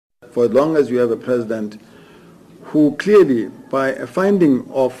For as long as you have a president who clearly, by a finding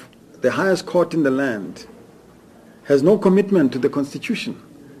of the highest court in the land, has no commitment to the Constitution,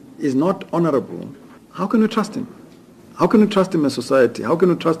 is not honorable, how can we trust him? How can we trust him as society? How can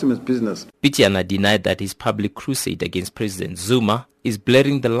we trust him as business? Pityana denied that his public crusade against President Zuma is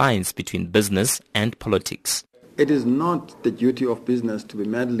blurring the lines between business and politics. It is not the duty of business to be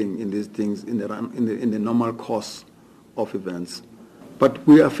meddling in these things in the normal course of events. But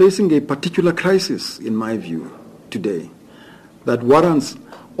we are facing a particular crisis, in my view, today, that warrants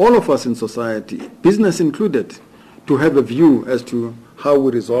all of us in society, business included, to have a view as to how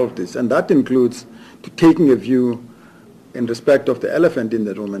we resolve this. And that includes taking a view in respect of the elephant in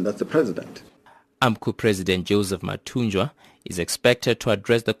the room, and that's the president. AMCU President Joseph Mathunjwa is expected to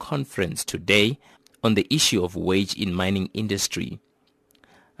address the conference today on the issue of wage in mining industry.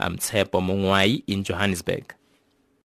 I'm Tshepo Mongwai in Johannesburg.